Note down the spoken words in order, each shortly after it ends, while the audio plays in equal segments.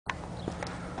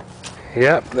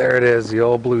Yep, there it is, the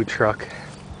old blue truck.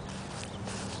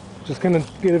 Just gonna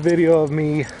get a video of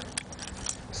me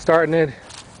starting it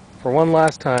for one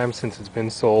last time since it's been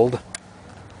sold.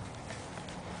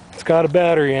 It's got a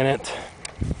battery in it,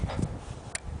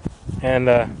 and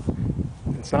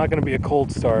it's not gonna be a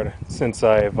cold start since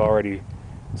I've already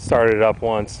started it up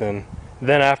once, and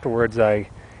then afterwards I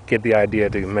get the idea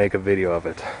to make a video of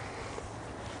it.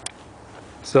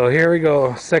 So here we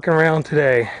go, second round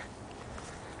today.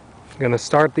 I'm gonna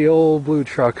start the old blue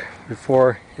truck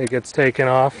before it gets taken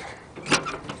off,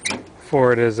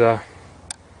 before it is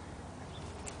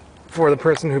for the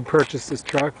person who purchased this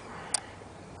truck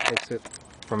takes it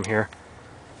from here.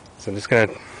 So I'm just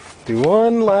gonna do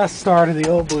one last start of the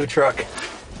old blue truck.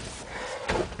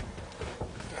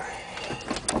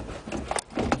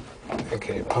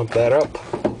 Okay, pump that up,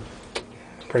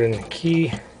 put in the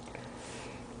key.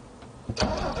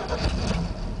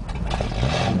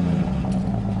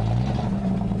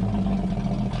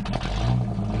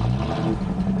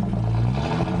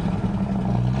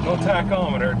 No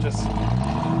tachometer, just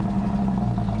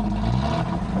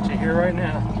what you hear right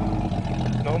now.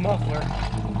 No muffler.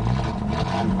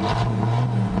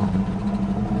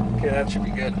 Okay, that should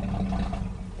be good.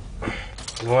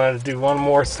 We wanted to do one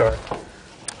more start.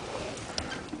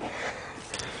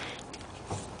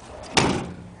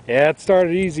 Yeah, it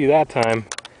started easy that time.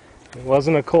 It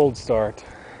wasn't a cold start.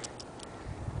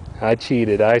 I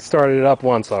cheated. I started it up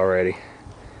once already.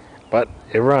 But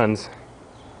it runs.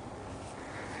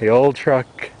 The old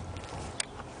truck.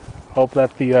 Hope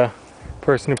that the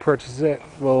person who purchases it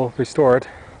will restore it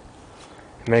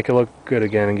and make it look good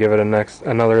again and give it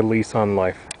another lease on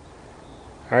life.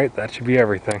 Alright, that should be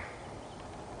everything.